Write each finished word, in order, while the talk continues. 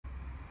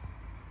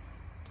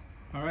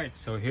All right,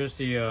 so here's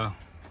the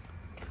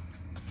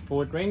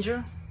Ford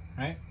Ranger,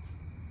 right?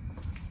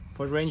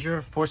 Ford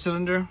Ranger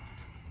 4-cylinder,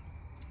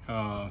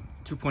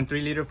 2.3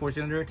 liter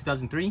 4-cylinder,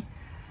 2003.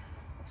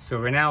 So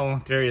right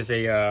now there is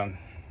a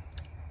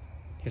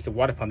here's the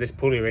water pump. This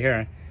pulley right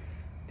here,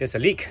 there's a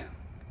leak,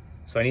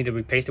 so I need to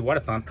replace the water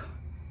pump.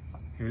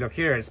 If you look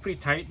here, it's pretty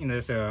tight. You know,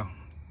 there's a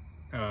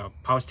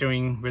power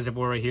steering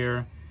reservoir right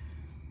here.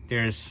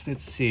 There's,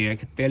 let's see, I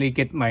could barely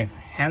get my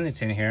hand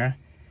in here.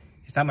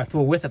 It's not my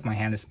full width of my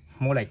hand. It's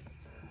more like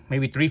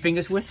maybe 3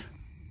 fingers width,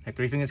 like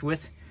 3 fingers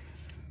width.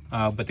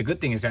 But the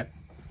good thing is that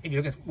if you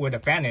look at where the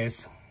fan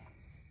is,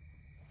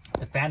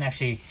 the fan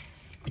actually,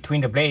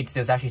 between the blades,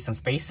 there's actually some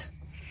space.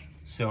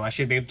 So I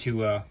should be able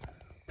to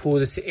pull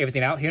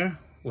everything out here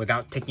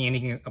without taking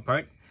anything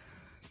apart.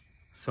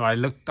 So I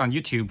looked on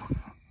YouTube.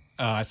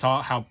 I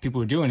saw how people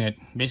were doing it.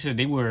 Basically,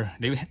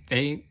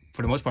 they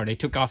for the most part, they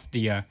took off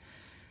the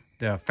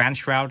fan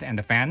shroud and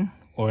the fan.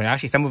 Or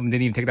actually, some of them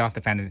didn't even take off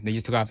the fan. They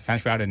just took off the fan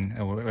shroud and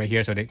right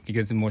here, so it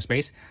gives them more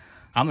space.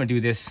 I'm gonna do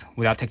this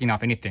without taking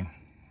off anything,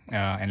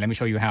 and let me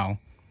show you how.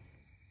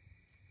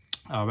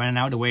 Right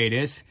now, the way it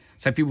is,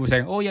 some people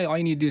say, "Oh yeah, all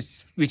you need to do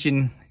is reach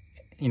in,"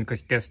 you know,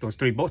 because there's those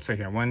 3 bolts right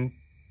here, 1,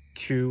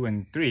 2,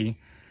 and 3.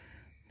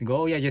 You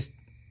go, "Oh yeah, just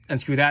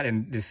unscrew that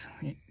and just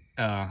you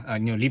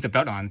know, leave the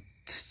belt on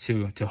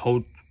to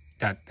hold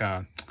that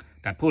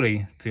that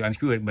pulley to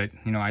unscrew it." But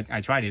you know, I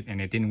tried it and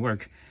it didn't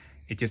work.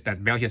 It just,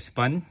 that belt just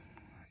spun.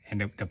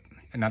 And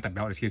not the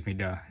belt, excuse me,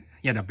 the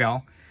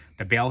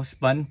bell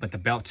spun, but the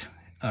belt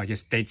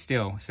just stayed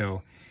still.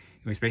 So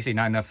it was basically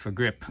not enough for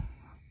grip.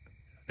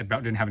 The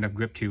belt didn't have enough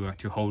grip to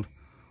hold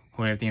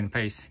everything in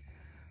place.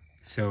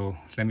 So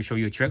let me show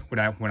you a trick what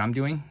I'm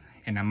doing,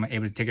 and I'm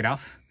able to take it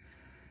off,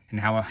 and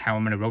how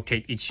I'm going to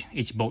rotate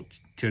each bolt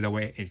to the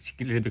way it's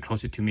a little bit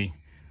closer to me.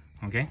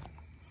 Okay.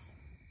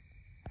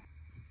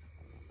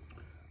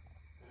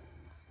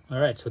 All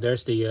right, so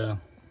there's the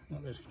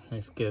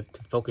let's get it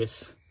to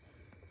focus.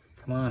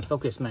 Come on,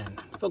 focus, man,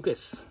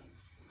 focus.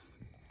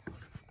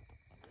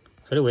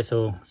 So anyway,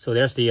 so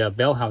there's the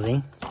bell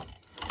housing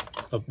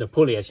of the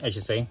pulley, I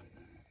should say.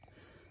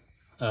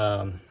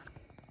 Come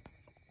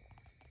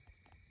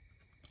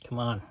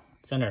on,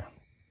 center.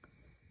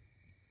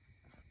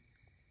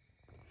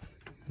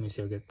 Let me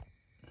see if I get.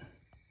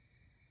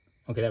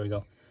 Okay, there we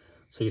go.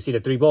 So you see the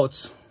 3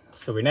 bolts.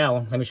 So right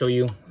now, let me show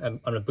you.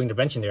 I'm gonna bring the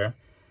wrench in there.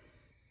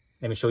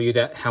 Let me show you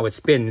that how it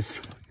spins.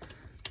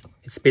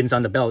 It spins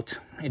on the belt.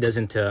 It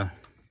doesn't you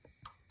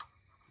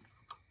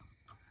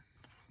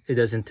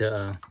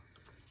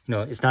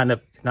know, it's not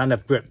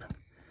enough grip.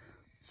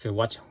 So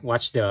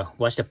watch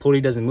the pulley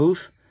doesn't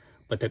move,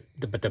 but the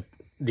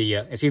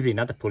excuse me,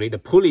 not the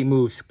pulley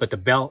moves, but the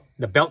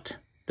belt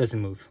doesn't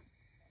move.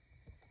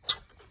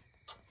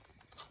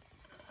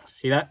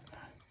 See that?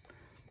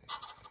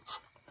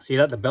 See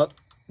that? The belt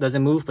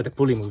doesn't move, but the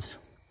pulley moves.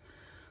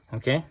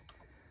 Okay,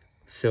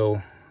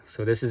 so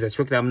this is a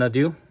trick that I'm gonna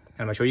do.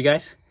 I'm gonna show you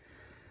guys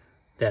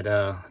that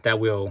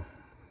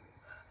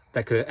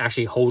that could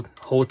actually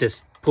hold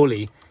this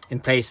pulley in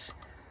place,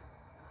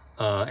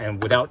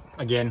 and without,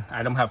 again,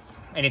 I don't have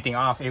anything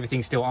off,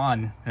 everything's still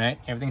on, right?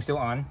 Everything's still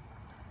on.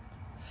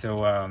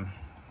 So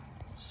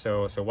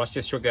so watch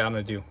this trick that I'm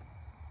gonna do.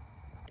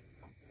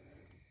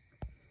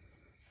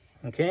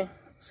 Okay,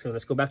 so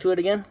let's go back to it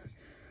again.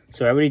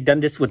 So I already done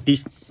this with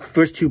these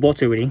first 2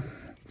 bolts already.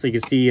 So you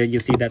see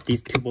that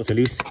these 2 bolts are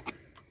loose.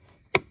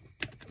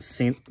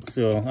 So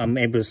I'm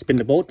able to spin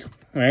the bolt,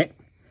 all right?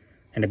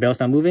 And the belt's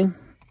not moving.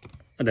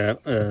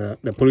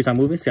 The pulley's not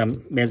moving, so I'm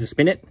able to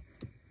spin it.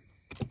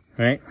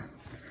 Right?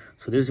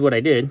 So this is what I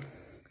did.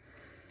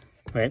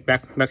 Right,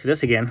 back to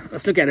this again.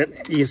 Let's look at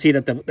it. You see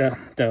that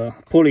the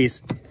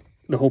pulleys,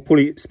 the whole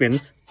pulley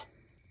spins.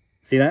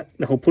 See that?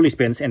 The whole pulley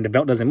spins and the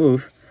belt doesn't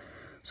move.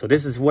 So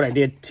this is what I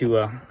did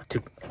to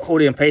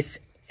hold it in place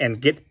and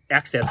get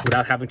access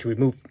without having to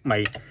remove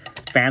my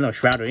fan or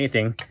shroud or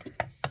anything.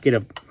 Get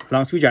a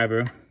long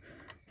screwdriver.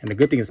 And the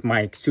good thing is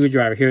my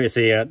screwdriver here is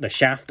the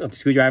shaft of the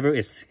screwdriver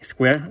is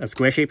a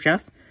square shaped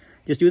shaft.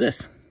 Just do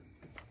this,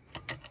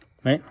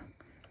 right?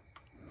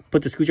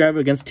 Put the screwdriver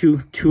against two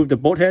of the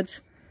bolt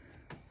heads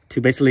to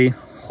basically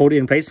hold it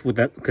in place with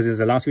that, because it's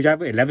a long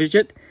screwdriver. It leveraged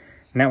it.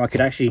 Now I could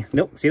actually,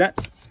 nope, see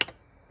that?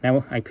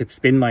 Now I could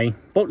spin my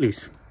bolt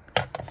loose.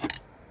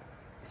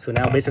 So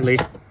now basically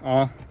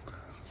all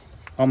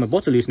my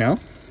bolts are loose now.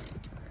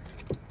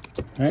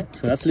 All right,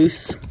 so that's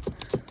loose.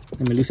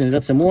 Let me loosen it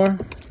up some more.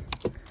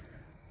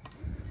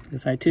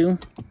 This side too,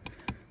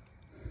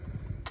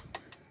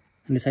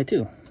 and this side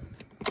too.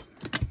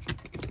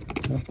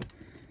 So,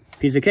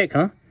 piece of cake,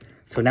 huh?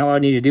 So now all I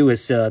need to do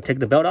is take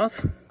the belt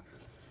off.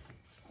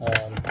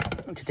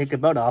 To take the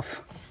belt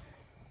off,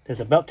 there's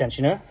a belt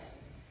tensioner.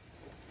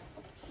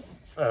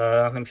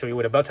 Let me show you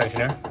what a belt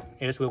tensioner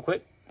is real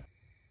quick.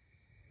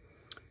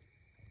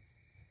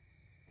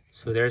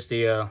 So there's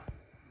the,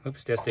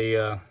 there's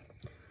the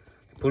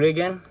pulley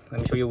again. Let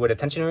me show you where the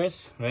tensioner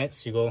is, right?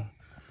 So you go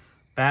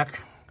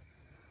back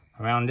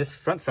around this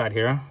front side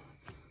here.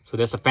 So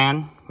there's a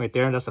fan right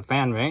there. That's a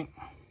fan, right?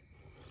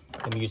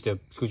 Let me use the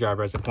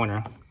screwdriver as a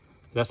pointer.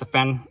 That's the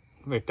fan,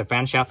 the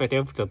fan shaft right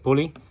there, the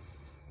pulley.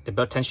 The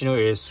belt tensioner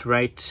is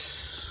right,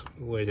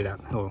 where is it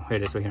at? Oh, here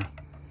it is right here.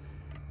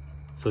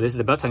 So this is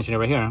the belt tensioner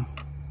right here.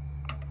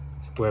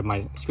 It's where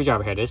my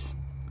screwdriver head is.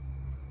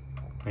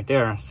 Right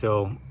there.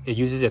 So it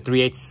uses a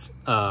 3/8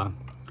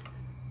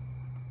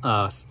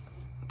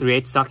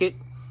 socket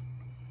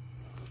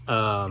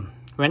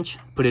wrench.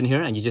 Put it in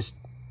here and you just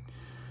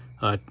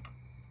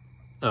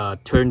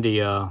turn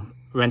the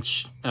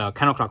wrench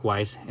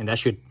counterclockwise, and that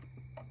should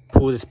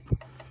pull this.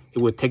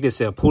 It would take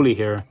this pulley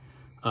here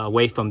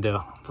away from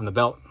the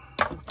belt.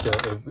 So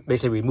it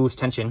basically removes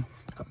tension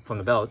from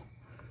the belt.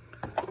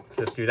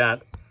 Let's do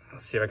that.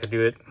 Let's see if I could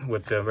do it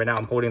with right now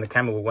I'm holding the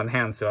camera with one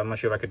hand, so I'm not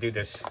sure if I could do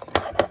this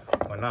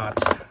or not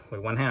with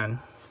one hand.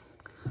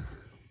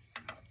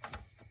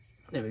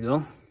 There we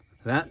go.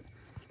 That,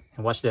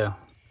 and watch the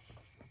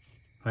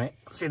right.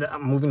 See that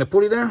I'm moving the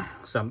pulley there,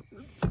 so I'm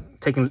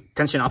taking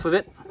tension off of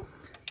it.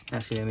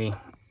 Actually, let me.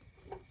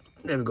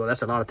 There we go.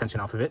 That's a lot of tension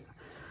off of it.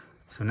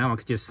 So now I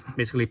could just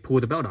basically pull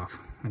the belt off.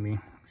 Let me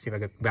see if I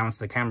could balance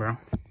the camera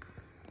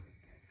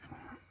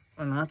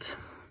or not.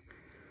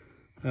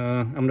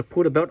 I'm gonna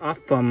pull the belt off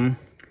from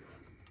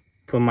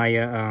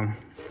my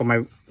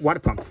water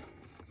pump.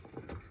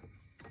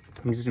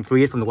 I'm just gonna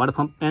free it from the water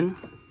pump end.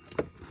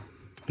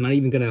 I'm not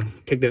even gonna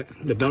take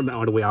the belt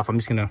all the way off. I'm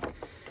just gonna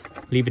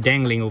leave it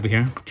dangling over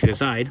here to the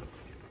side.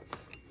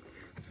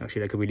 So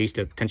actually, I could release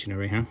the tensioner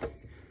right here.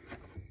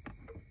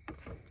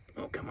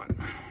 Oh, come on.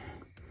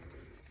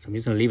 So I'm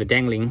just gonna leave it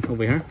dangling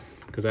over here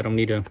because I don't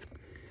need to,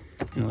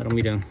 I don't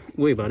need to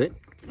worry about it.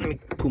 Let me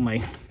pull my,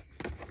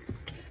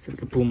 so I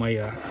can pull my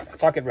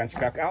socket wrench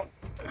back out.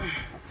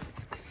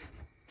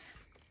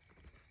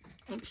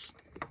 Oops.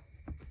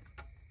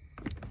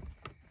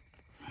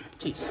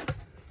 Jeez.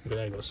 Okay,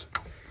 there it goes.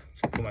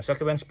 So pull my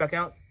socket wrench back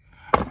out.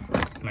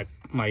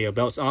 My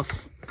belt's off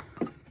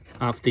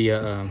the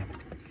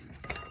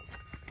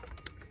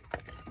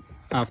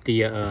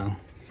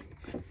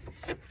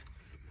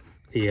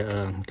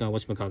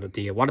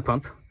the water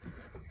pump.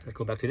 Let's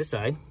go back to this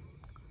side.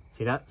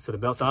 See that? So the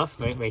belt's off,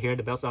 right here.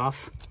 The belt's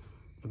off.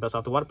 The belt's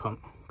off the water pump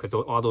because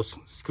all those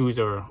screws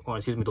or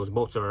excuse me, those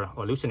bolts are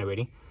loosened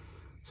already.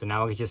 So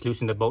now I can just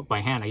loosen the bolt by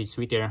hand. I just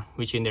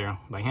reach in there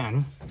by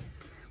hand.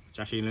 Which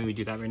actually, let me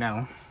do that right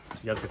now, so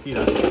you guys can see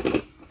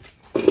that.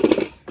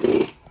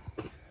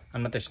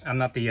 I'm not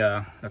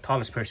the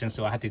tallest person,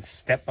 so I had to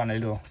step on a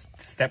little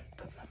step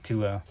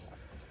to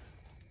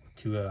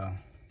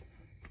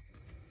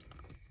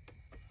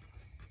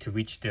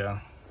reach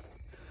the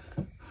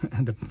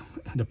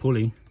the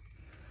pulley.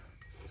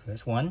 So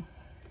that's one.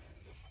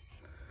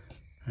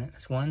 All right,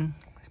 that's one.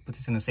 Let's put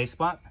this in a safe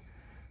spot.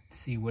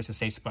 Let's see where's the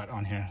safe spot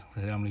on here.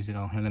 I don't lose it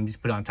all. Let me just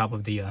put it on top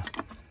of the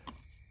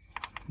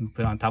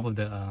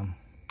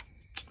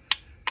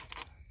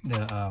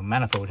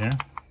manifold here.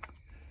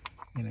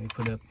 And let me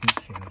put it up.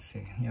 Let's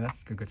see. Yeah,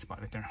 that's a good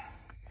spot right there.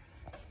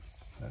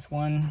 So that's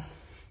one.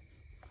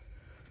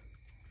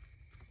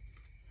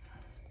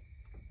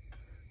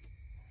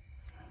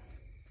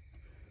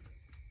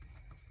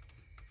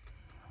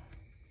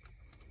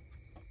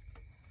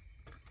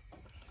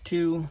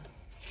 Two.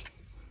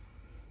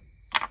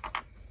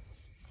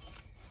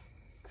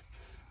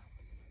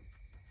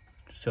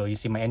 So you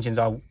see my engine's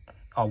all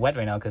wet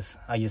right now because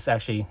I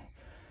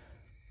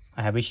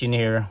have reached in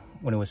here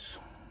when it was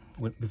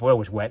before it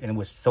was wet, and it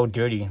was so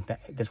dirty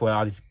that's where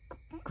all this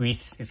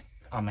grease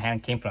on my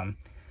hand came from.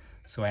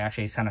 So I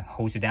actually kind of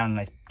hosed it down, and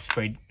I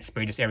sprayed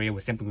this area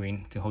with Simple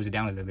Green to hose it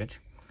down a little bit.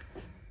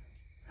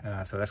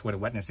 So that's where the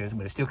wetness is,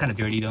 but it's still kind of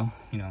dirty though.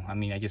 You know, I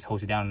mean, I just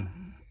hosed it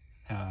down.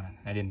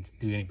 I didn't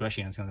do any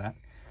brushing or anything like that.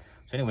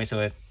 So anyway,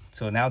 so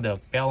now the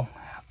bell,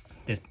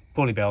 this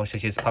pulley bell,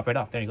 should just pop right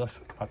off. There it goes,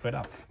 pop right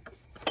off.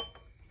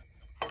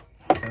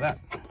 Just like that.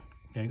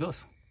 There it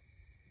goes.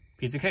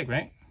 Piece of cake,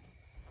 right?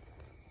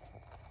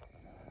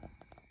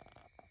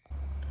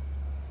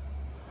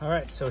 All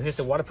right, so here's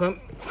the water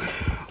pump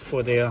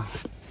for the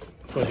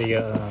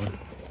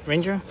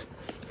Ranger.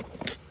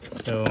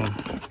 So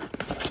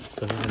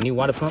this is a new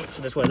water pump.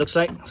 So that's what it looks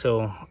like.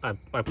 So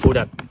I pulled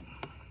up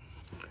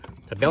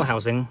the bell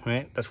housing,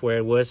 right? That's where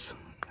it was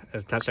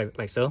attached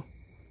like so,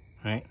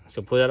 right?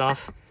 So pull that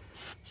off.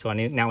 So I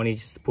need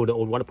to pull the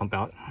old water pump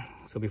out.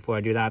 So before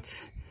I do that,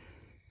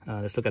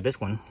 let's look at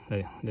this one,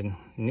 the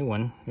new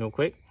one, real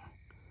quick.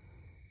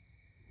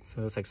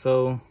 So it's like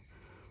so.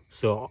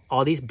 So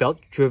all these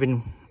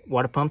belt-driven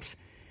water pumps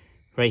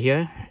right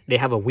here, they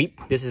have a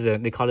weep. This is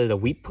they call it a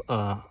weep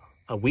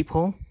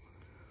hole.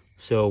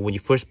 So when you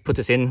first put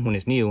this in, when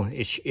it's new,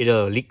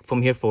 it'll leak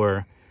from here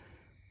for,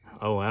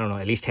 oh, I don't know,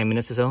 at least 10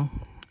 minutes or so.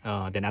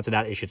 Then after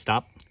that, it should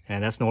stop,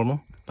 and that's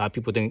normal. A lot of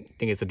people think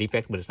it's a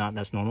defect, but it's not.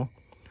 That's normal.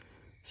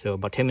 So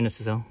about 10 minutes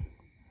or so.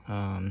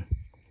 So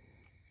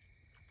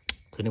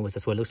anyways,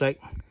 that's what it looks like.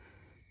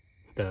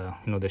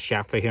 The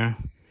shaft right here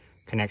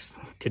connects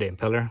to the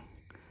impeller.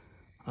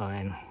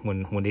 And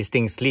when these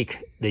things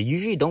leak, they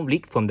usually don't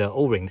leak from the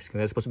O-rings, because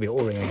there's supposed to be an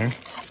O-ring in here.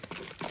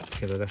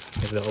 Okay, there's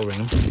the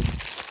O-ring.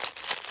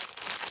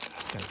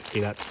 See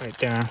that right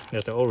there?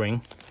 There's the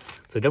O-ring.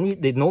 So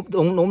they don't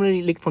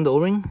normally leak from the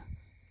O-ring.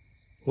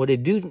 What they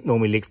do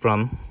normally leak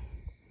from,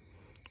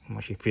 I'm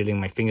actually feeling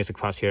my fingers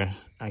across here.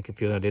 I can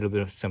feel a little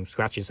bit of some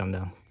scratches on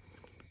the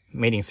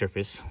mating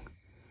surface.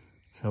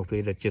 So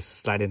hopefully that just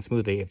slide in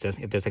smoothly. If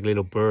there's like a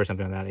little burr or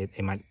something like that,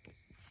 it might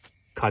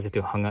cause it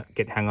to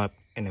get hung up,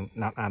 and then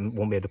I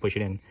won't be able to push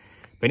it in.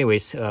 But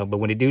anyways, but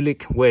when they do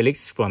leak, where it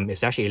leaks from,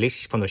 it's actually it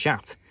leaks from the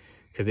shaft.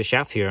 Because the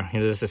shaft here,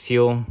 there's a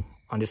seal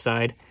on this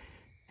side,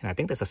 and I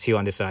think there's a seal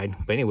on this side.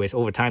 But anyways,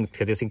 over time,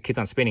 because this thing keeps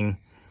on spinning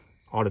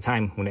all the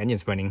time when the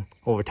engine's running,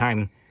 over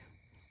time,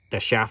 the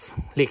shaft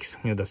leaks.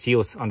 The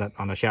seals on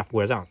the shaft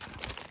wears out.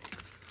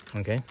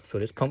 Okay, so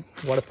this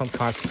water pump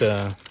costs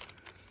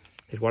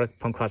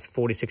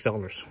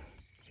 $46. So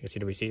you see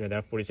the receipt right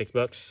there, 46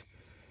 bucks.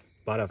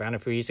 Bottle of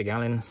antifreeze, a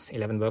gallon,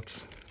 11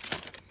 bucks.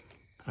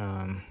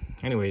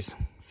 Anyways,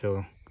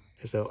 so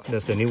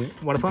there's the new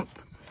water pump.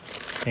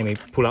 Let me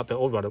pull out the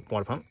old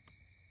water pump.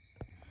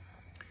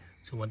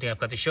 So one thing I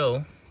forgot to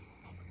show.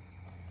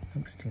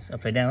 Oops, it's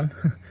upside down.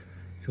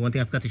 So one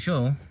thing I forgot to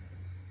show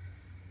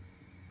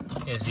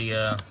is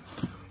the.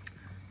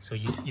 So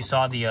you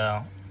saw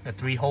the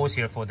 3 holes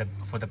here for the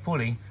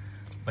pulley,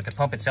 but the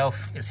pump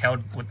itself is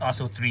held with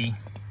also three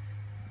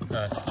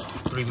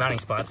mounting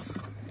spots.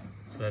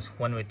 So there's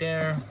one right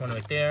there,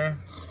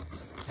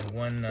 and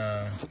one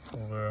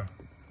over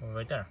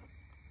right there.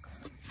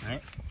 All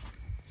right.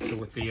 So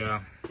with the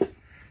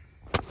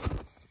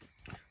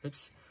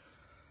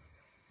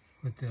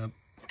with the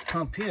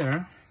pump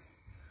here,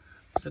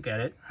 let's look at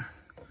it.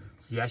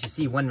 So you actually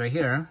see one right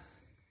here.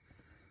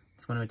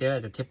 This one right there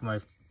at the tip of my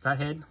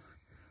flathead.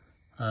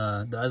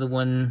 The other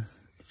one,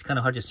 it's kind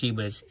of hard to see,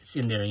 but it's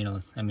in there.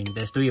 I mean,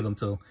 there's 3 of them,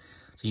 so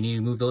you need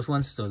to move those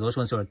ones. So those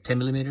ones are 10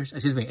 millimeters.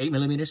 Excuse me, 8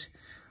 millimeters.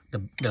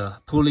 The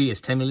pulley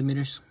is 10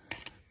 millimeters.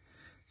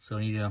 So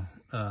I need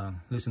to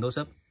loosen those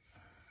up.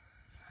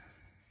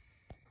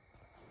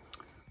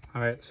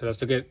 All right, so let's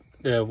look at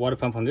the water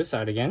pump on this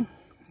side again.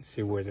 Let's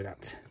see, where's it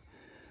at.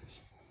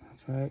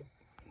 That's right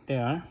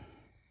there.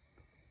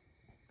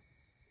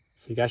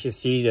 So you guys should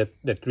see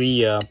the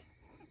 3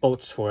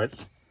 bolts for it.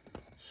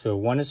 So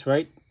one is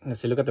right. Let's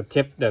see, look at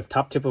the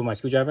top tip of my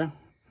screwdriver.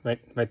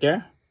 Right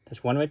there.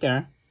 There's one right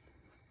there.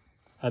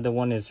 Other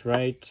one is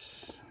right.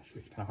 It's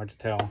kind of hard to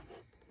tell.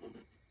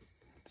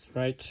 It's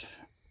right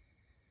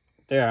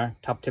there,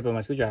 top tip of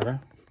my screwdriver.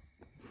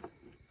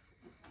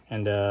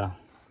 And the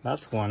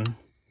last one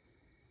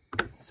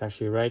is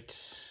actually right.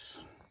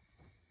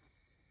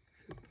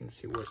 Let's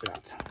see, where's it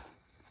at?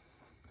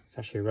 It's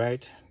actually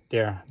right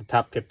there, the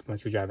top tip of my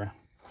screwdriver.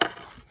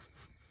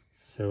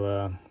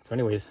 So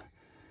anyways,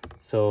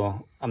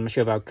 so I'm not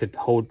sure if I could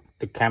hold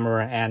the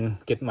camera and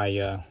get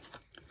my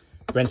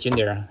wrench in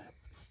there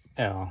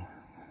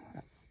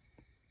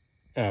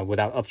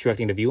without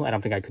obstructing the view. I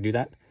don't think I could do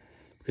that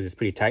because it's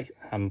pretty tight.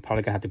 I'm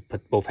probably gonna have to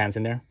put both hands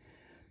in there.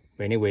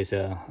 But anyways,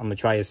 I'm gonna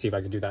try to see if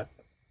I can do that.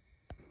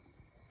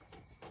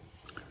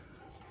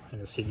 And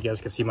let's see, you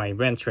guys can see my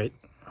wrench right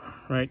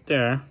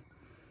there.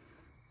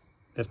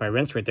 That's my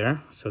wrench right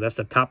there. So that's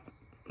the top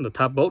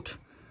bolt.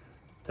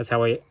 That's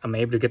how I'm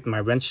able to get my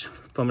wrench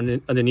from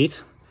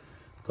underneath.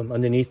 From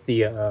underneath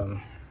the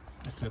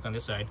let's look on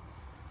this side.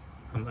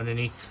 From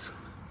underneath,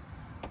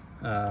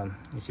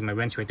 you see my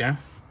wrench right there,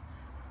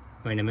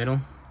 right in the middle.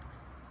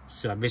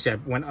 So basically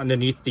I went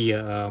underneath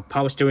the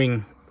power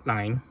steering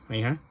line right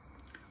here.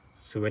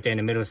 So right there in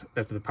the middle,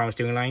 that's the power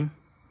steering line.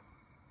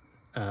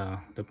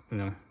 The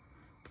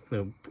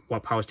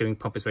power steering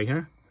pump is right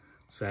here.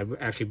 So I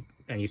actually,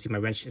 and you see my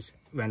wrench is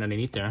right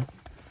underneath there.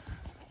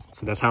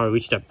 So that's how I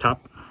reached that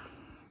top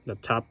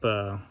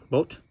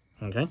bolt.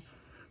 Okay,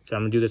 so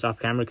I'm gonna do this off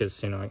camera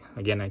because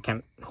again I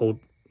can't hold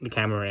the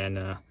camera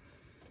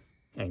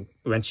and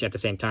wrench at the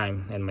same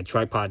time, and my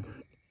tripod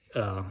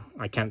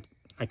I can't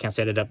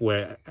set it up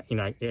where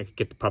I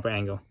get the proper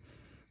angle.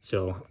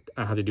 So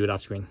I have to do it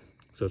off screen.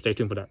 So stay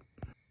tuned for that.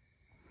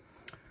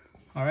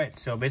 All right,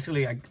 so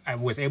basically I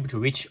was able to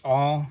reach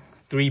all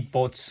 3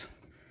 bolts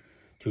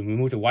to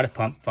remove the water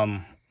pump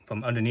from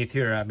underneath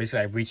here. Basically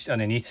I reached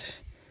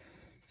underneath.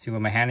 See where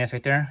my hand is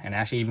right there, and I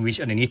actually even reached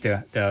underneath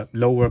the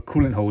lower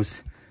coolant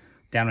hose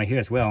down right here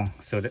as well.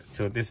 So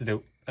this is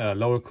the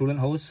lower coolant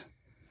hose.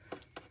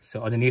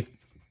 So underneath,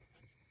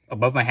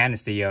 above my hand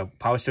is the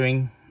power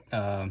steering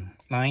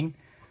line,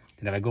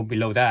 and if I go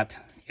below that,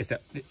 that's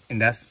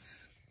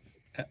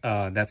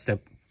the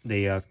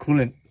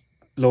coolant,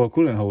 lower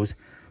coolant hose.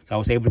 So I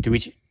was able to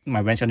reach my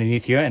wrench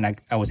underneath here, and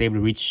I was able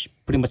to reach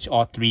pretty much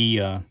all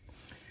three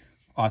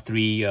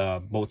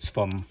bolts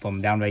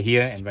from down right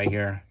here and right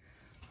here.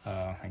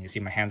 And you see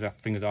my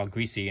fingers all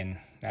greasy, and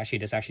actually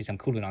there's actually some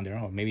coolant on there,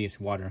 or maybe it's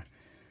water.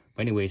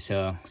 But anyways,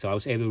 so I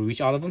was able to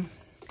reach all of them.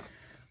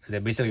 So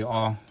they're basically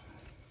all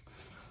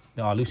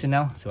loosened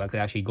now. So I could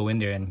actually go in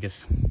there and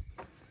just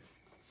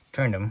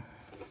turn them.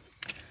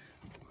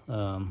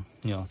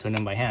 Turn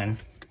them by hand.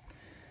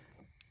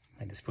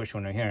 Like this first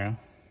one right here.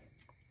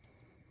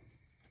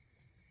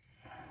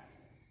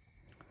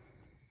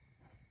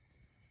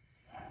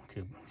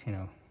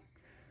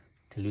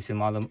 To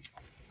loosen all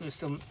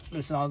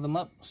loosen all of them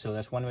up. So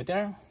that's one right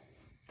there.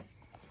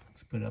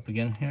 Let's put it up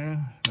again here,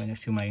 right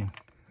next to my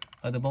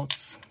other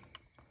bolts.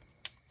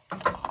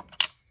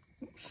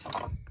 Oops.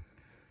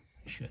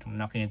 Should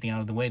knock anything out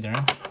of the way there.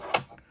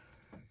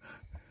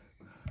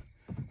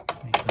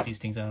 Let me put these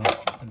things out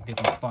at a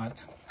different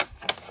spot.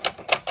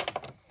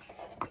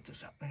 Put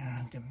this up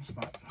there, different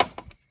spot.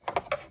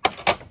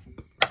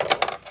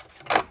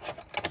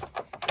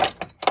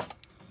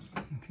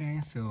 Okay,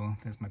 so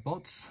there's my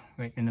bolts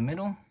right in the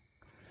middle.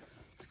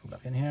 Let's go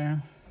back in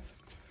here.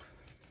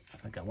 So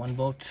I got one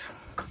bolt.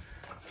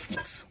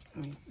 Let's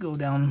go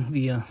down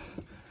the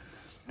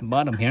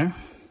bottom here.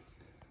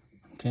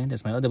 Okay,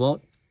 there's my other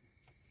bolt.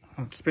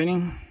 I'm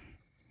spinning.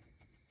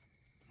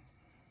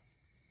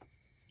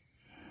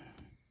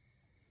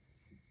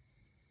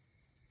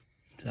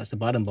 So that's the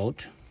bottom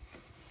bolt.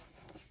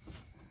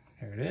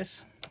 There it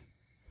is.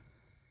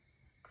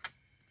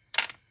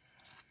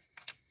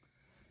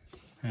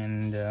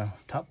 And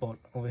top bolt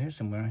over here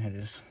somewhere. Here it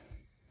is.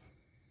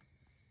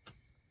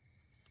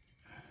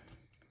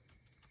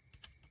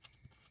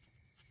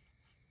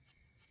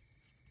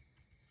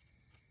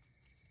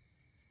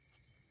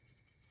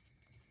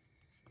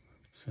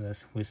 So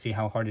we'll see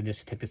how hard it is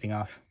to take this thing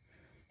off.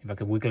 If I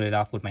could wiggle it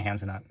off with my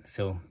hands or not.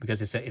 So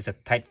because it's a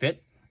tight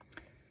fit,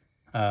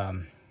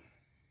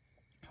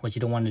 what you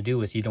don't want to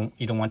do is you don't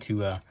want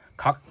to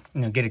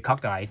get it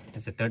cocked-eyed.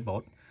 It's a third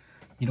bolt.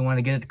 You don't want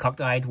to get it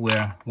cocked-eyed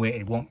where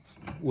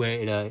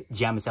it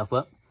jam itself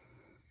up.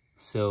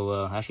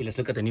 So actually, let's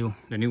look at the new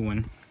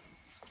one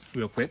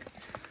real quick.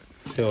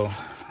 So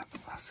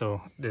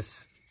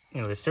this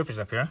this surface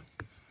up here,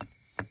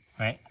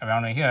 right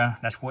around right here,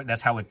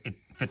 that's how it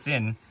fits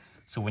in.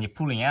 So when you're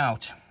pulling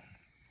out,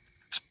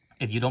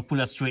 if you don't pull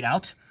it straight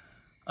out,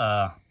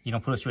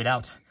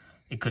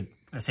 it could,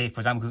 let's say for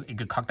example, it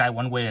could cock-eye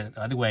one way or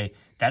the other way.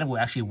 That will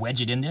actually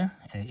wedge it in there,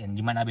 and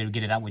you might not be able to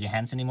get it out with your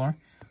hands anymore.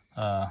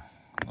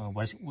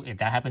 If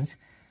that happens,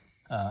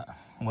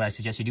 what I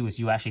suggest you do is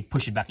you actually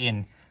push it back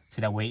in,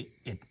 so that way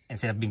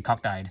instead of being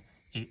cocked-eyed,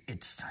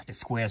 it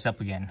squares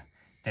up again.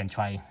 Then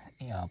try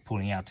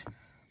pulling out.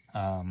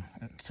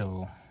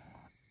 So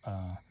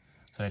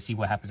let's see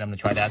what happens. I'm gonna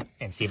try that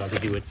and see if I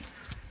can do it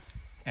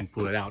and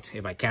pull it out.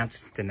 If I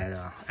can't, then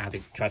I have to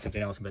try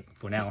something else. But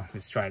for now,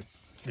 let's try it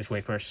this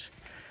way first.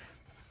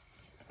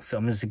 So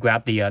I'm just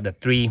grab the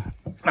 3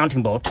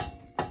 mounting bolt.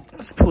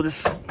 Let's pull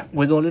this,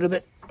 wiggle a little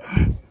bit.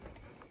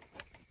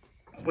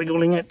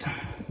 Wiggling it.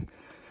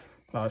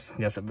 Well,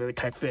 that's a very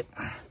tight fit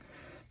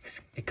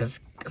because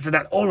of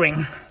that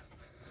O-ring.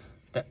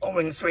 That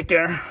O-ring is right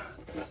there,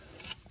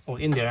 or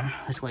in there.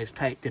 That's why it's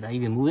tight. Did I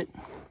even move it?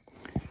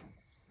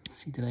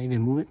 See, did I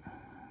even move it?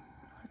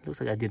 It looks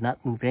like I did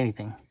not move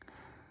anything.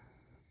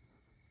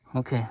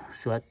 Okay,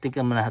 so I think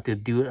I'm gonna have to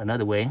do it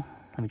another way.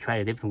 Let me try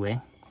it a different way.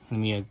 Let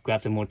me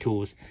grab some more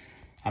tools.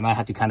 I might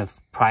have to kind of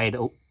pry it.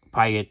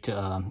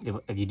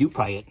 If you do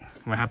pry it,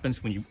 what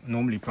happens when you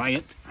normally pry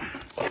it?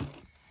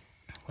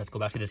 Let's go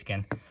back to this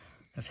again.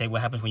 Let's say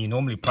what happens when you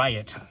normally pry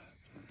it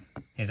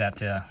is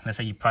that let's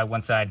say you pry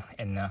one side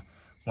and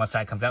one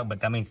side comes out, but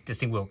that means this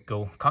thing will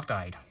go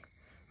cocked-eyed,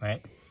 right?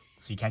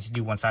 So you can't just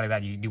do one side of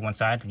that. You do one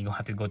side, and you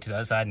have to go to the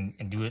other side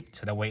and do it,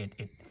 so that way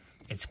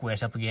it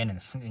squares up again,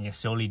 and you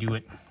slowly do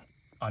it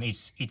on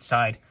each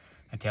side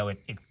until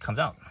it comes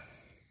out.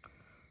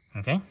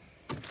 Okay,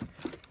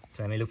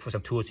 so let me look for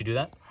some tools to do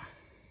that.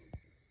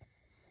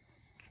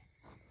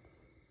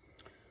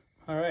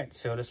 All right,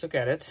 so let's look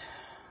at it.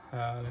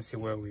 Let's see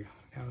where we are.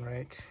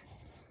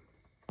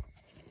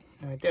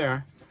 Right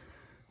there.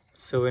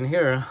 So in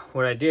here,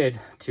 what I did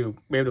to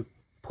be able to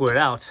pull it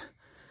out,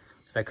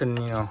 so I couldn't,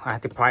 I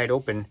had to pry it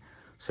open.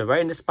 So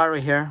right in this spot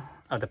right here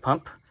of the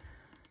pump,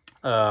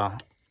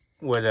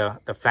 where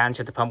the flange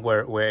of the pump,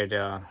 where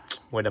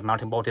the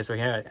mounting bolt is right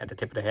here at the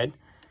tip of the head,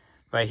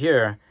 right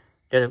here,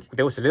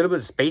 there was a little bit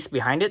of space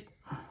behind it,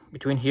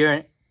 between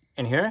here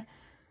and here,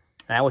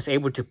 and I was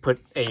able to put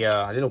a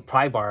little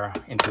pry bar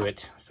into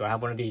it. So I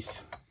have one of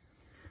these,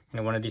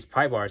 one of these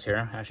pry bars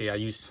here. Actually, I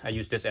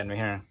use this end right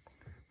here,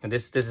 and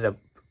this is a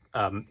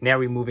nail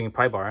removing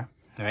pry bar,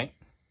 right?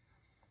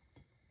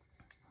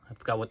 I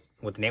forgot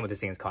what the name of this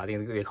thing is called. I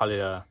think they call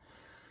it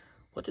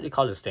what do they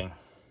call this thing?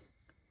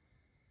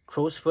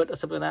 Crow's foot or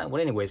something like that.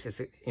 Well, anyways,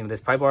 it's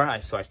this pry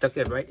bar. So I stuck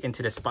it right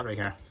into this spot right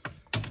here.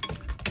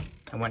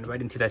 I went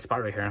right into that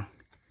spot right here.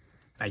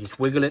 I just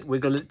wiggle it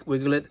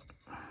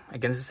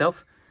against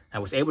itself. I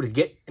was able to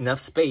get enough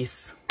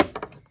space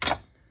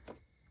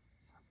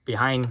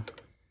behind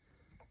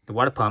the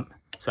water pump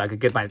so I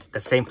could get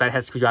the same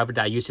flathead screwdriver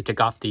that I used to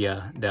take off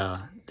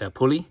the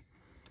pulley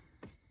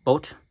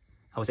bolt.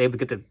 I was able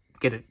to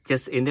get it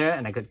just in there,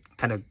 and I could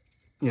kind of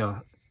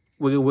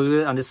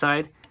wiggle it on this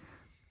side.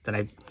 Then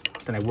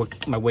I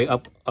worked my way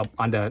up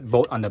on the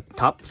bolt on the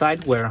top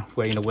side where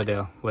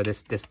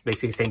this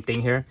basically same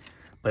thing here,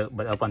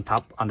 but up on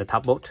top on the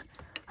top bolt.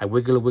 I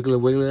wiggle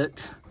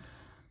it.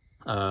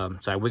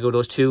 So I wiggle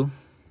those two.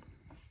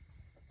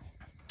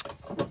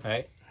 All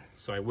right.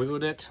 So I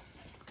wiggled it.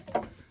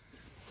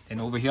 And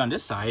over here on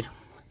this side,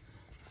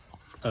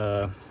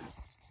 you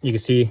can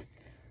see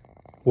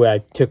where I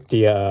took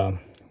the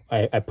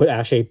I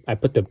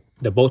put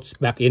the bolts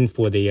back in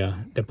for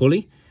the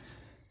pulley.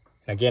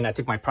 Again, I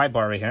took my pry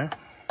bar right here.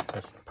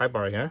 This pry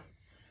bar right here.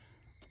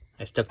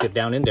 I stuck it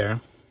down in there,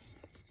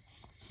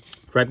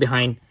 right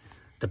behind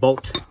the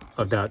bolt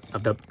of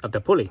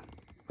the pulley,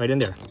 right in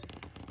there,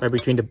 right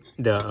between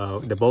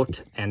the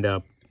bolt and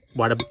the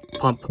water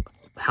pump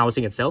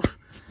housing itself.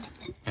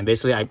 And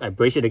basically, I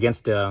brace it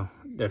against the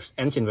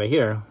engine right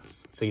here.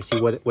 So you see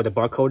what the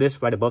barcode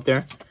is right above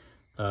there.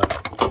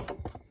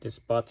 This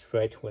spot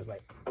right with my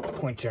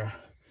pointer.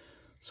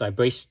 So I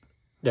brace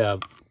the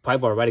pry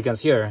bar right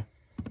against here,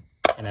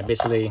 and I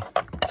basically,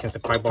 since the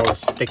pry bar was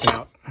sticking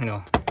out,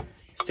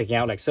 sticking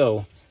out like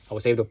so, I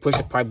was able to push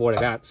the pry bar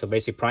like that. So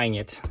basically prying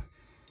it.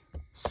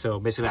 So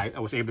basically, I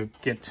was able to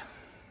get.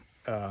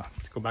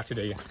 Let's go back to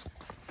this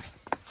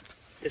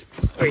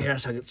right here,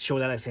 so I could show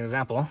that as an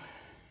example.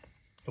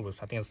 I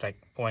think it's like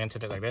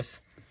oriented like this,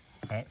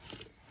 right?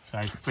 So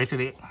I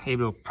basically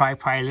able to pry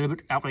a little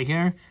bit out right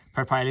here,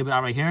 pry a little bit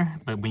out right here.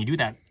 But when you do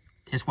that,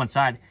 just one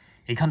side,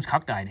 it comes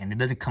cockeyed and it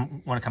doesn't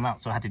want to come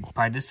out. So I had to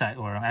pry this side,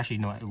 or actually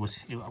no, it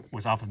was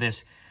off of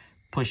this,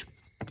 push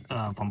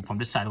from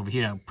this side over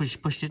here, push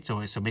it. So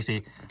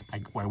basically,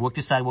 I work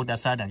this side, work that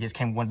side, and I just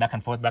came one back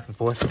and forth,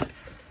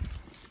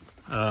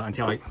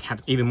 until I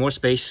had even more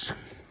space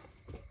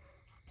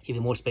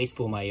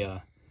for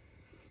my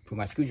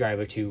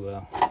screwdriver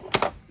to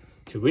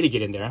really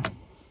get in there,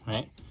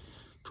 right?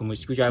 For my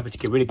screwdriver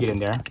to really get in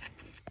there.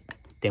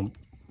 Then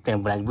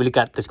when I really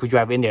got the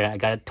screwdriver in there, I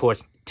got it to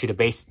the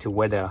base, to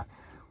where the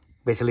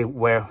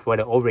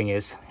O-ring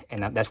is,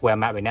 and that's where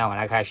I'm at right now. And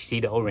I can actually see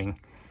the O-ring.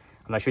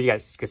 I'm not sure you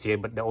guys can see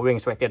it, but the O-ring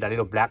is right there. That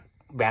little black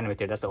band right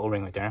there, that's the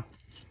O-ring right there.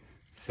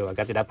 So I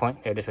got to that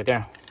point. There it is right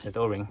there. There's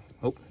the O-ring.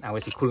 Oh, now I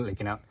see coolant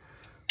leaking out.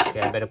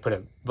 Yeah, I better put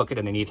a bucket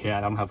underneath here.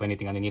 I don't have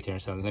anything underneath here,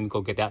 so let me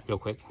go get that real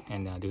quick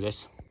and do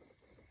this.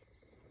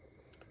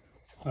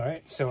 All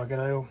right, so I got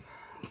a little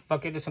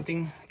bucket or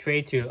something,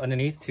 tray to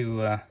underneath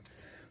to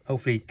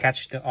hopefully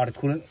catch all the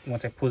coolant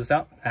once I pull this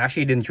out. I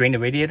actually didn't drain the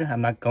radiator.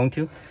 I'm not going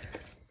to,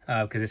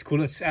 because this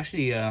coolant is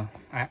actually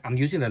I'm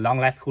using the long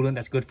life coolant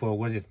that's good for,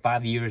 what is it,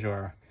 5 years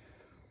or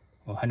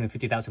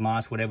 150,000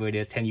 miles, whatever it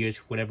is, 10 years,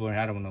 whatever,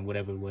 I don't know,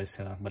 whatever it was,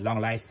 but long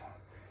life.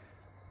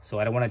 So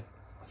I don't want to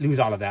lose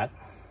all of that.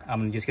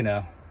 I'm just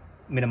gonna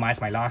minimize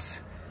my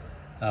loss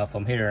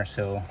from here.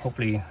 So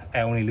hopefully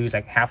I only lose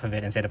like half of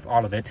it instead of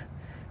all of it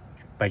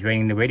by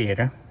draining the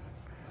radiator.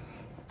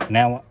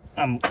 Now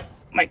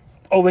my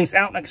O-ring's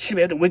out. I should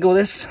be able to wiggle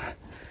this.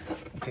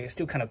 Okay, it's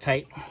still kind of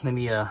tight. Let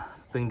me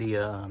bring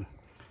the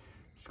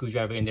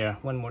screwdriver in there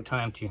one more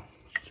time to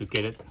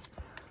get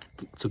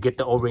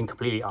the O-ring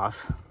completely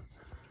off.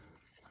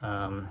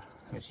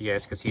 As you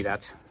guys can see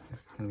that.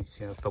 Let me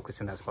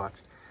focus in that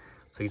spot.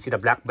 So you see the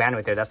black band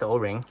right there. That's the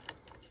O-ring.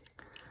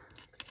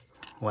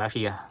 Well,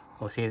 actually,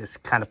 we'll see it's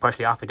kind of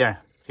partially off right there.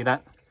 See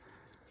that?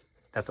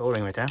 That's the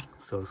O-ring right there.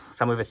 So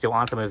some of it's still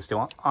on, some of it's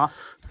still off.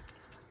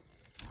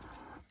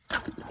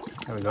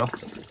 There we go.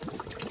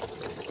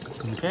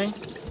 Okay. You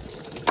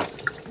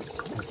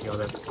see all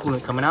the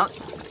coolant coming out.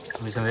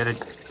 I'm just gonna let it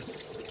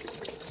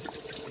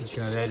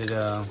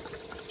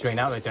drain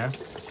out right there.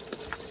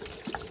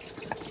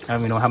 I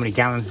don't even know how many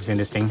gallons is in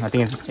this thing. I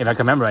think, if I can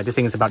remember right, this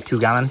thing is about 2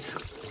 gallons.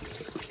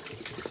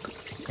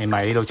 And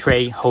my little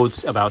tray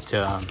holds about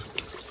the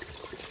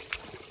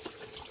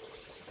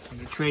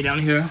tray down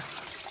here.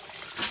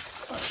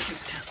 Oh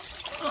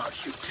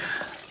shoot.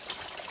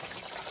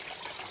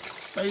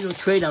 My little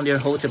tray down there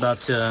holds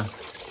about 9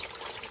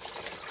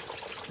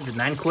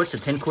 quarts or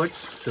 10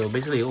 quarts. So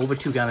basically over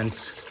 2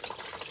 gallons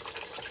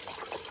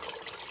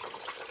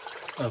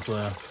of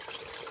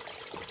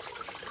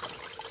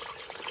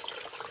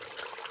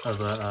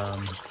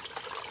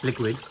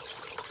liquid.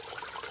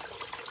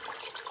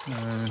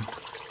 Yeah,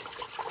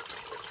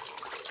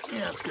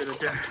 that's good right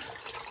there.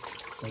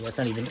 Well, it's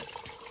not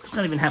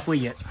even halfway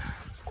yet.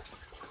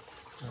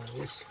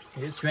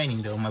 It is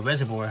draining though. My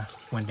reservoir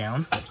went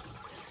down.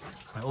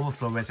 My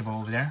overflow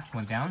reservoir over there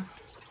went down.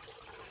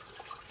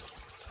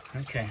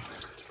 Okay.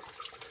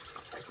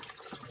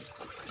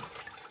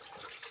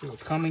 So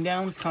it's calming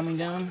down. It's calming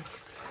down.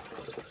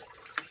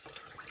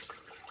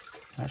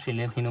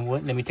 Actually, you know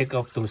what? Let me take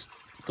off those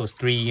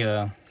three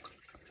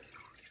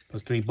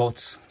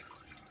bolts,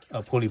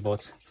 pulley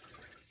bolts,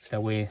 so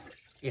that way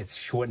it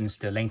shortens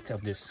the length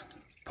of this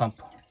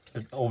pump,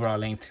 the overall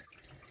length,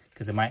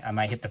 because I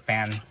might hit the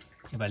fan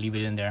if I leave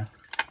it in there.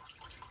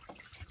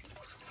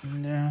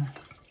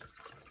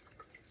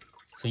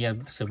 So yeah,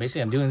 so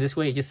basically I'm doing it this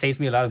way. It just saves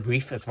me a lot of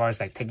grief as far as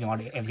like taking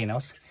on everything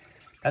else.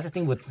 That's the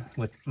thing with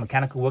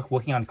mechanical work,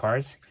 working on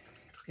cars.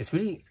 It's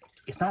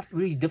not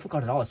really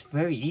difficult at all. It's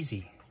very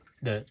easy.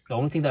 The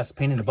only thing that's a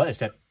pain in the butt is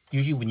that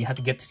usually when you have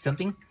to get to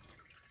something,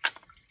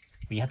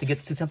 you have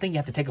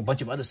to take a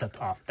bunch of other stuff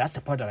off. That's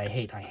the part that I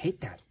hate. I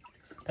hate that.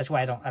 That's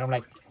why I don't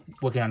like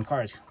working on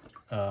cars,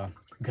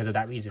 because of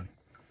that reason.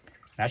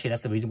 And actually,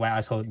 that's the reason why I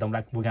also don't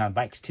like working on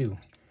bikes too,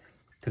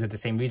 because of the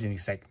same reason.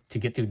 It's like to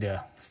get to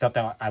the stuff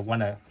that I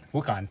want to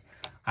work on,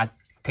 I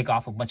take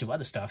off a bunch of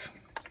other stuff,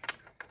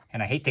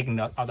 and I hate taking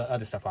all the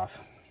other stuff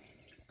off.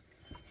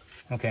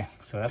 Okay,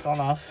 so that's all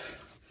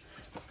off.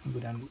 Go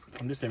down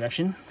from this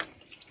direction.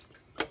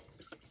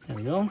 There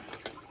we go.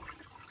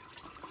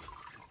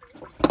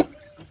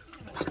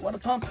 There's the water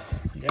pump.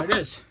 There it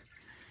is.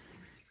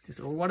 This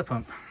old water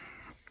pump.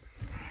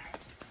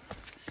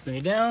 Spin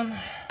it down.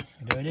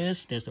 So there it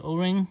is. There's the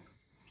O-ring.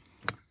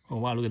 Oh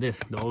wow, look at this.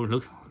 The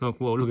O-ring. Look,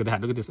 whoa, look at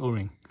that. Look at this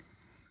O-ring.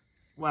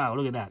 Wow,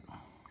 look at that.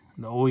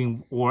 The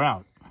O-ring wore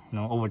out. You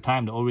know, over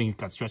time the O-ring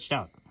got stretched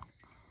out.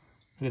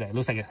 Look at that. It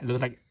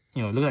looks like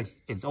you know, it looks like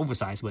it's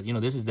oversized, but you know,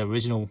 this is the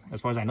original. As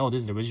far as I know,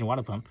 this is the original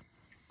water pump.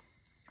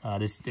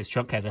 This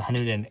truck has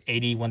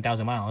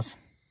 181,000 miles,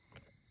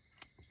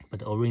 but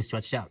the O-ring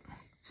stretched out.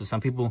 So some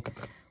people,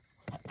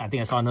 I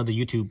think I saw another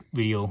YouTube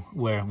video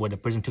where the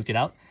person took it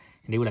out,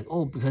 and they were like,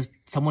 oh, because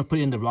someone put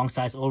in the wrong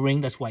size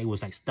O-ring, that's why it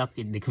was like stuck.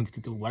 They couldn't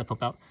get the water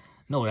pump out.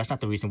 No, that's not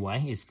the reason why.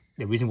 It's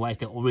the reason why is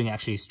the O-ring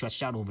actually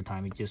stretched out over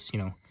time. It just, you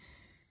know,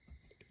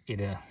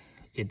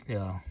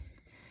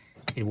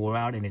 it wore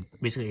out, and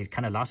it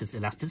kind of lost its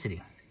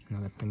elasticity. You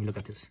know, let me look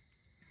at this.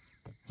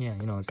 Yeah,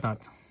 you know, it's not,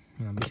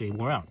 you know, basically it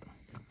wore out.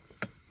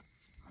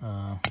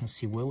 Let's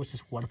see, where was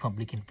this water pump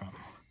leaking from?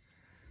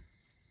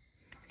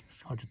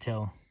 It's hard to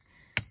tell.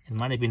 It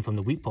might have been from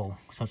the weep pole.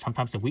 So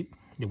sometimes the weep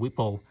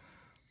pole,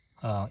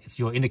 it's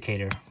your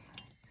indicator.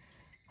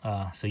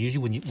 So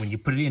usually when you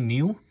put it in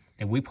new,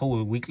 the weep hole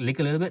will leak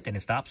a little bit, then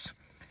it stops.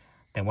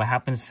 Then what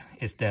happens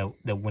is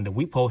when the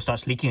weep hole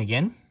starts leaking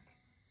again,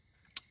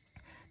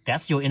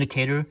 that's your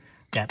indicator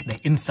that the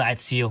inside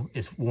seal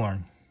is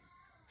worn.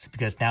 So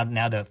because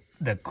now the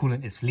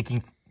coolant is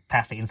leaking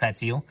past the inside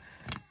seal,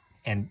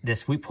 and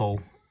this weep hole,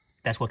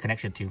 that's what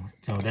connects it to.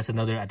 So that's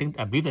another, I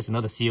believe there's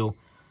another seal,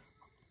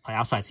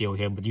 outside seal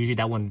here, but usually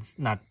that one's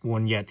not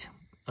worn yet.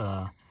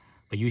 But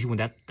usually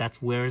when that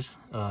wears,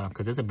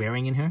 because there's a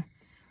bearing in here.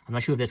 I'm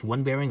not sure if there's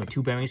one bearing or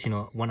two bearings, you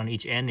know, one on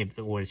each end,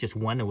 or it's just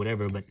one or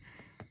whatever. But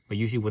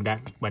usually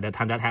by the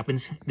time that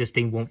happens, this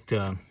thing won't,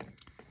 the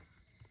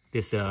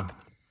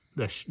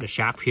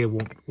shaft here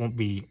won't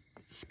be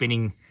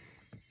spinning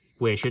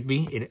where it should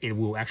be. It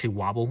will actually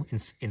wobble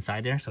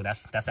inside there. So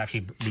that's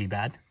actually really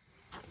bad.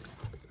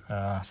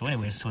 So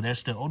anyways, so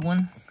there's the old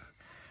one.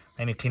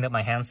 Let me clean up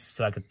my hands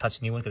so I could touch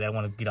the new one, because I don't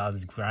want to get all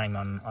this grime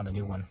on the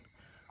new one.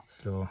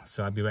 So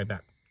I'll be right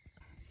back.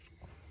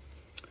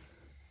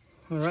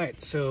 All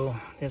right, so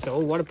there's the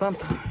old water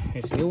pump.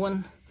 Here's the new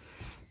one.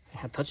 I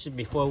had touched it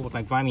before with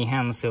my grimy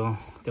hands, so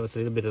there was a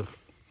little bit of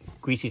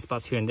greasy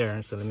spots here and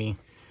there. So let me,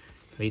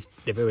 at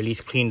the very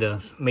least, clean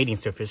the mating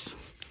surface,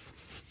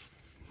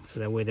 so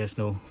that way there's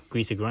no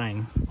greasy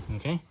grime.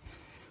 Okay,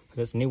 so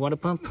there's the new water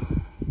pump.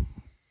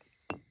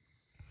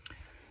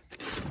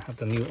 I have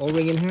the new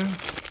O-ring in here.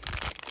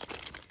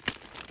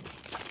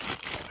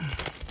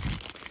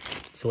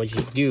 So what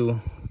you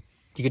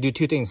could do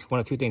two things.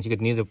 One of two things. You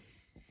could either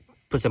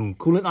put some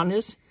coolant on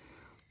this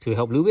to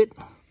help lube it,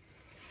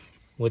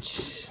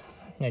 which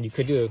you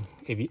could do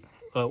if you,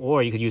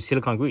 or you could use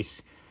silicone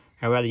grease.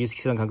 I'd rather use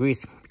silicone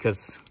grease,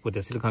 because with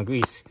the silicone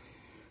grease,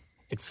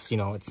 it's, you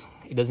know,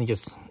 it doesn't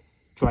just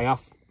dry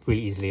off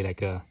really easily like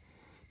the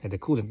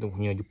coolant. You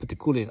know, you put the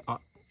coolant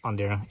on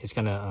there, it's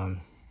gonna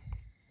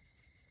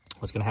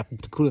what's gonna happen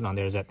with the coolant on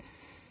there is that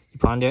you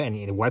put on there and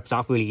it wipes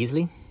off really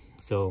easily.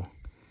 So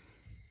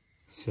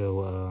it's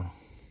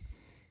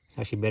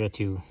actually better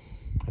to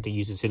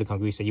use the silicone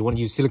grease. So you want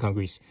to use silicone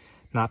grease,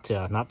 not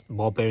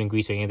ball bearing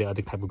grease or any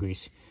other type of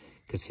grease,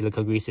 because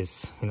silicone grease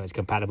is, you know, it's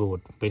compatible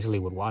with basically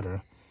with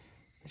water.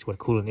 That's what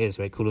coolant is,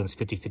 right? Coolant is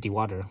 50-50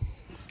 water,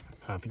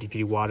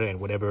 50-50 water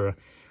and whatever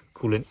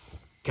coolant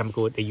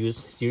chemical they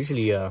use. It's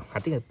usually I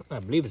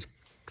believe it's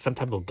some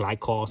type of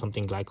glycol.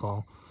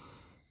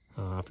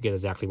 I forget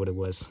exactly what it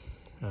was.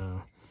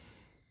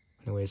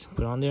 Anyways, put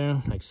it on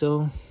there like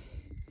so,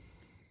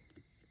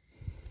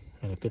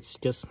 and it fits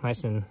just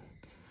nice and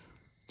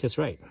just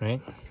right?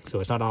 So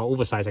it's not all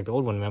oversized like the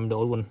old one. Remember the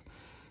old one,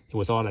 it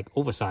was all like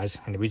oversized,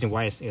 and the reason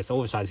why it's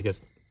oversized is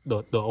because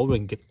the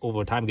O-ring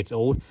over time gets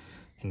old,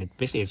 and it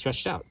basically is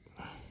stretched out.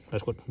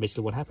 That's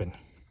basically what happened.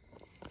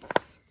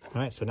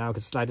 All right, so now I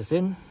can slide this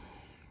in.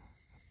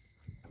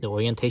 The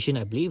orientation,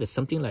 I believe, is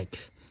something like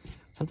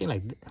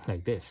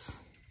this.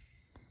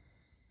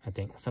 I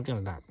think something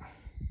like that.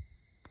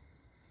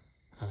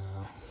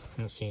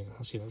 Let's see.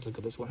 Let's look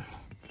at this one.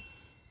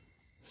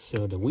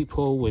 So the weep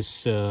hole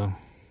was, it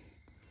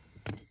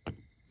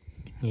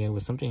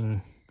was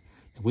something.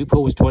 The weep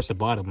hole was towards the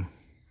bottom,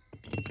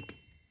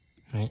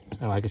 right?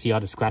 Oh, I can see all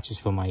the scratches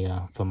from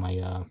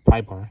my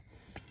pry bar.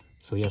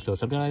 So yeah, so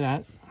something like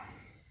that.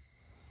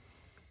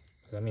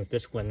 So that means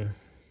this one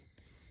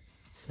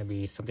is gonna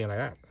be something like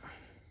that.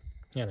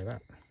 Yeah, like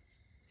that.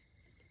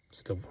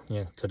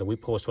 So the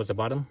weep hole is towards the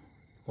bottom,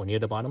 or near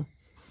the bottom.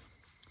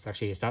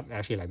 It's not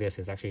actually like this.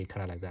 It's actually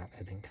kind of like that,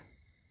 I think.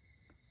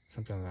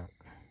 Something like that.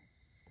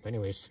 But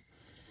anyways,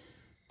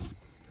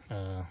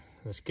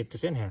 let's get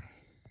this in here.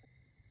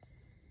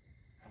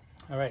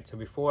 All right, so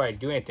before I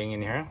do anything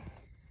in here,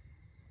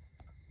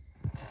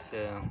 let's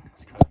kind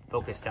of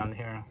focus down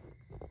here.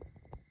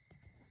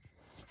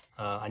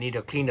 I need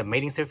to clean the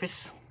mating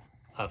surface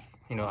of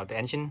the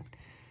engine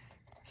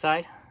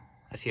side.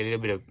 I see a little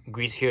bit of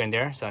grease here and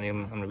there, so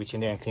I'm gonna reach in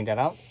there and clean that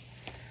out.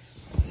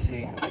 Let's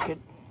see if I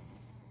could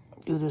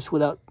do this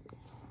without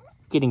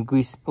getting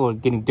grease or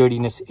getting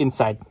dirtiness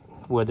inside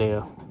where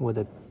the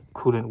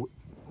coolant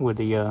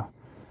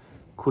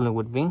coolant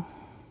would be.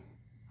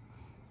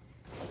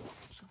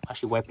 So I'm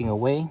actually wiping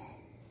away.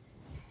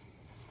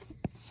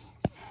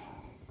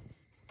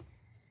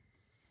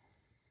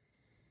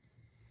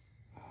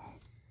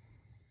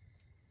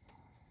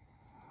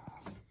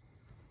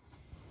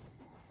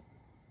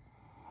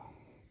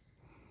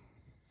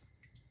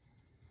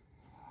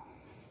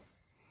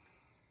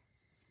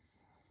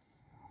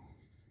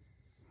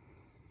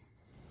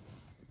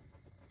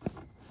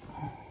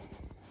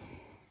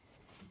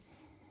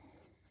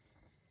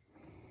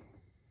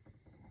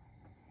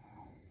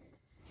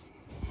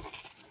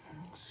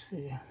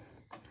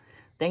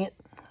 Dang it,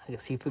 I can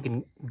see if we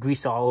can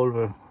grease all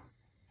over,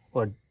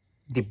 or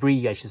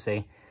debris I should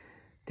say,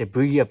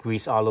 debris of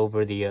grease all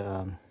over the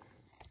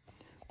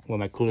where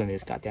my coolant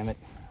is. God damn it,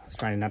 I was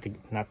trying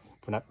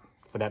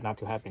for that not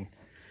to happen,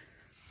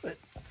 but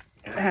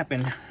it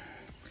happened.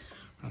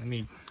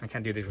 I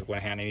can't do this with one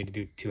hand, I need to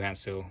do two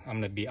hands, so I'm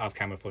gonna be off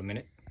camera for a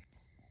minute.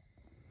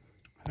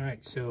 All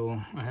right,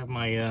 so I have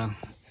my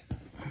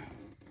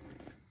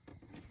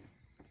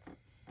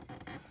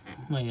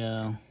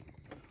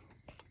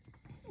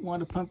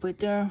water pump right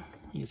there.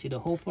 You see the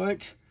hole for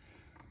it.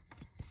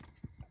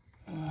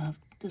 I have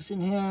this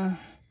in here,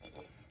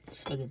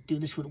 so I can do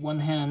this with one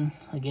hand.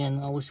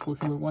 Again, always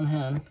working with one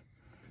hand.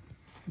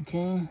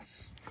 Okay,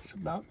 it's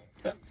about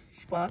that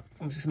spot.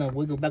 I'm just gonna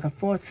wiggle back and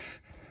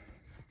forth.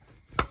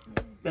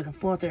 Back and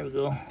forth, there we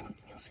go.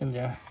 It's in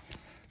there.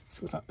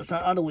 So it's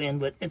not all the way in,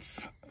 but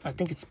I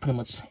think it's pretty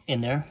much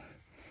in there.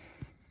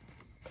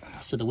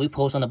 So the whip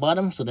hole's on the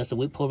bottom, so that's the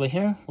whip hole right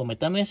here where my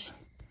thumb is.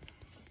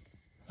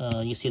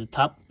 You see the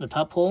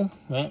top hole,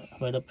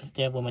 right up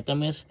there where my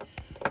thumb is.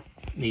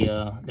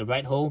 The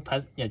right hole,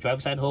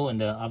 driver's side hole,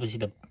 and obviously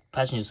the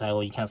passenger side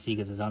hole you can't see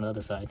because it's on the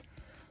other side.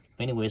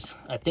 But anyways,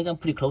 I think I'm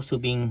pretty close to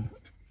being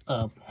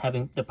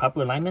having the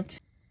proper alignment.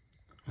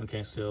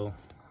 Okay, so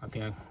I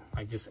think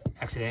I just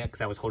accidentally, because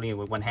I was holding it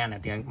with one hand, I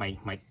think my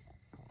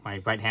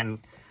right hand,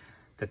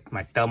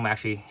 my thumb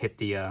actually hit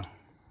the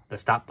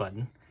stop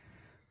button.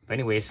 But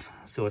anyways,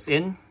 so it's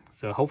in.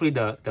 So hopefully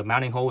the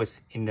mounting hole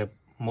is in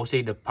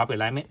mostly the proper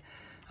alignment.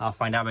 I'll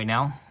find out right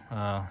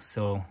now.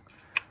 So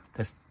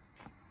let's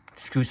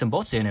screw some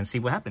bolts in and see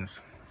what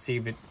happens. See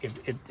if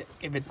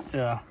it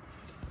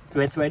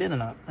threads right in or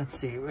not. Let's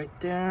see, right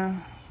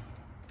there.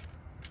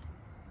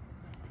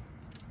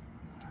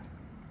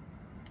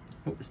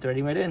 Oh, it's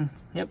threading right in.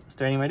 Yep, it's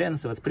threading right in.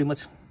 So it's pretty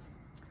much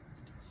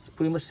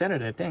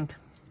centered, I think.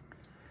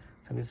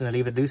 So I'm just gonna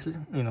leave it loose,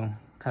 kind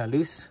of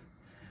loose.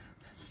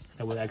 So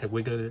that way I could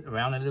wiggle it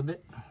around a little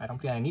bit. I don't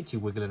think I need to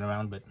wiggle it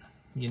around, but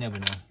you never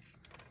know.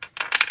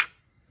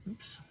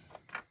 Oops.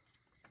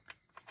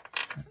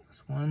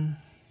 That's one.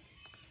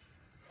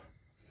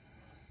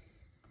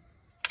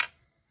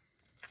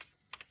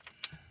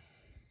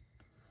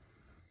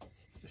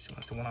 This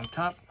one's the one on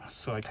top.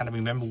 So I kind of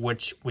remember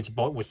which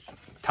bolt was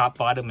top,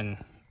 bottom, and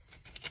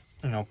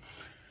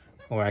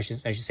or I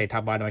should say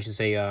top, bottom. I should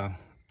say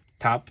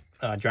top,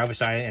 driver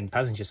side, and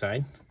passenger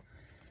side.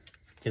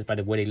 Just by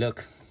the way they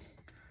look.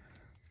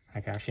 I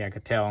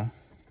could tell.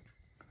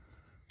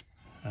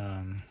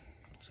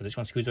 So this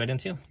one screws right in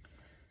too.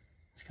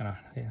 It's a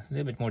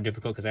little bit more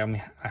difficult because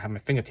I have my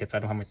fingertips. I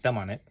don't have my thumb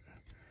on it,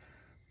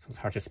 so it's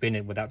hard to spin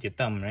it without your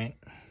thumb, right?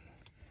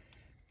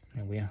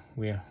 And we're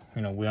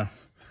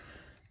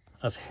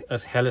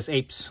us hairless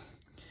apes,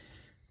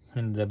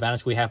 and the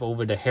advantage we have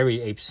over the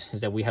hairy apes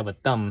is that we have a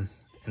thumb,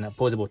 an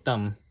opposable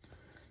thumb,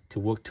 to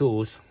work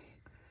tools.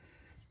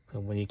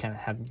 But when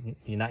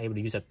you're not able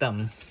to use a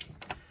thumb,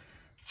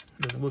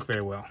 it doesn't work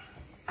very well.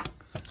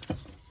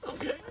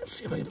 Okay, let's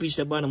see if I can reach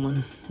that bottom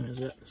one. There's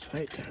it. It's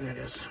right there. There it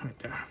is, right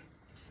there.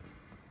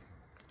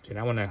 Okay,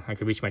 that one I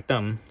can reach my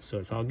thumb, so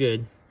it's all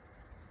good.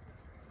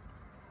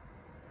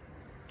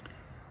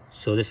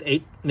 So this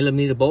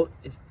 8mm bolt,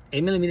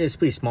 8mm is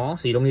pretty small,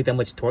 so you don't need that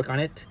much torque on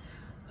it.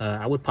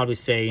 I would probably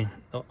say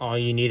all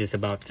you need is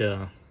about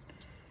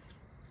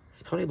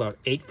it's probably about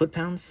 8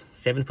 foot-pounds,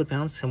 7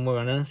 foot-pounds, somewhere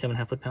around there,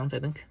 7.5 foot-pounds, I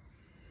think,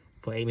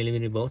 for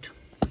 8mm bolt,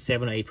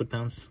 7 or 8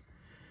 foot-pounds.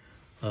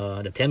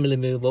 The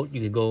 10mm bolt,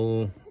 you could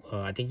go,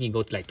 I think you can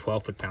go to like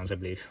 12 foot-pounds, I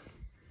believe,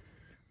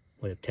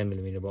 with a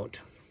 10mm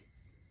bolt,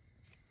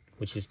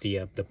 which is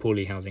the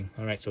pulley housing.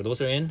 All right, so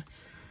those are in.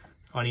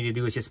 All I need to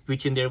do is just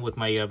reach in there with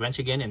my wrench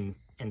again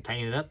and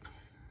tighten it up.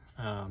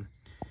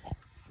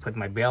 Put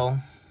my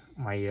bell,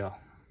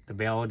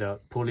 the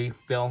pulley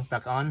bell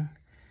back on,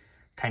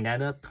 tighten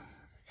that up,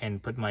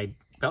 and put my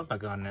belt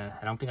back on.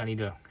 I don't think I need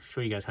to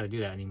show you guys how to do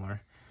that anymore.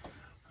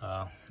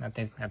 I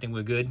think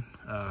we're good.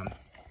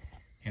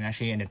 And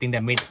actually, and the thing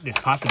that made this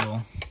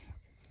possible,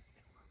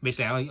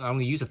 basically I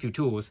only use a few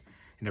tools,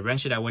 and the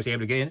wrench that I was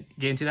able to get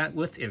into that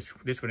with is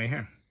this one right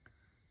here.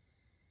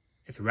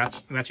 It's a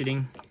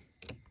ratcheting,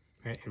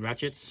 right? It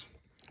ratchets,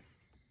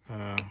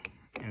 and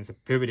it's a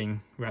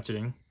pivoting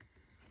ratcheting.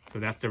 So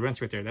that's the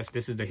wrench right there.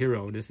 This is the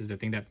hero. This is the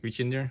thing that reached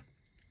in there.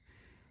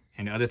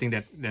 And the other thing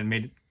that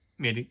made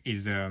it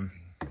is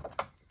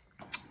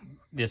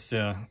this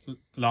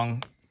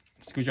long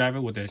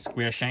screwdriver with a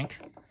square shank.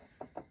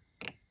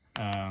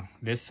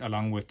 This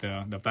along with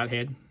the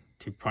flathead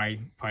to pry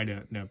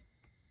the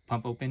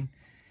pump open.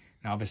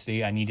 Now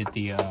obviously I needed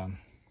the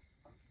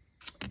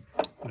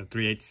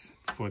 3/8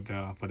 for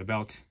the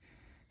belt,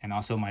 and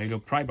also my little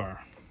pry bar.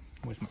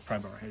 Where's my pry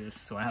bar? Here it is.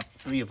 So I have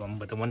 3 of them,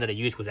 but the one that I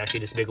used was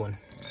actually this big one.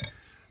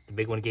 The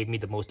big one gave me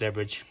the most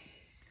leverage.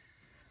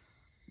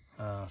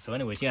 So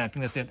anyways, yeah, I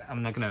think that's it.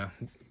 I'm not gonna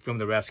film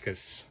the rest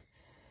because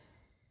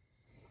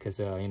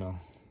you know,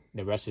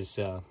 the rest is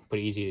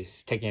pretty easy.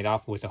 It's taking it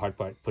off was the hard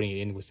part. Putting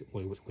it in was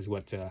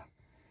what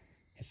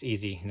it's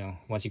easy. You know,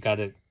 once you got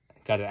it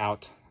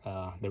out,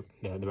 the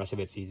rest of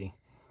it's easy.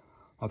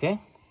 Okay.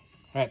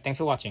 All right. Thanks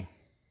for watching.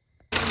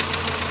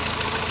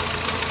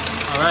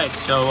 All right.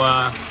 So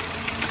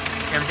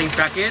everything's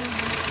back in.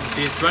 You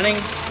see it's running.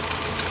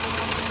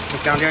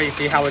 Look down there. You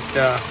see how it's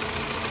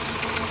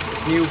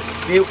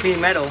new clean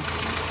metal.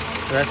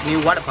 So that's the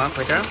new water pump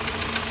right there.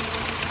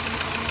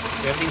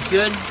 So everything's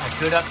good. I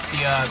filled up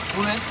the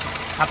coolant,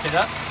 topped it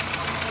up.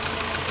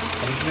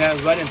 I'm just gonna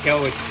run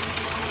until it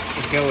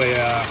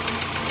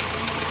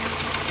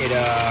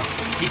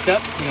heats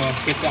up, you know,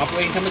 gets the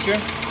operating temperature.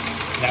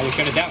 And that will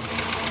shut it down.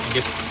 And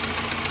just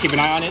keep an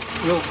eye on it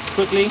real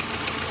quickly.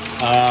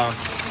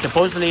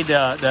 Supposedly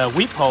the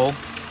weep hole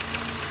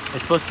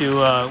is supposed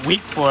to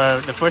weep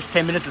for the first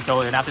 10 minutes or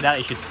so, and after that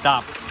it should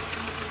stop.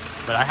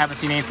 But I haven't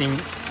seen anything.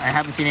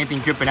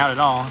 Dripping out at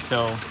all,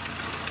 so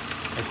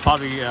it's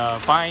probably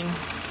fine.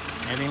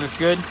 Everything looks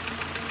good.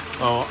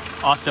 Well,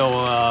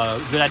 also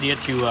good idea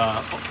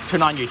to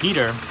turn on your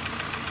heater.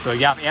 So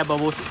you have air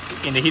bubbles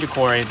in the heater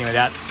core or anything like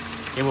that,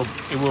 it will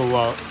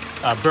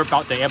burp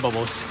out the air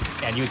bubbles,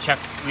 and you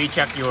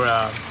recheck your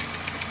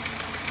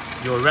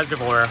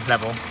reservoir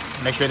level.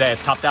 Make sure that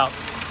it's topped out.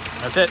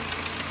 That's it.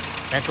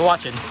 Thanks for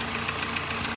watching.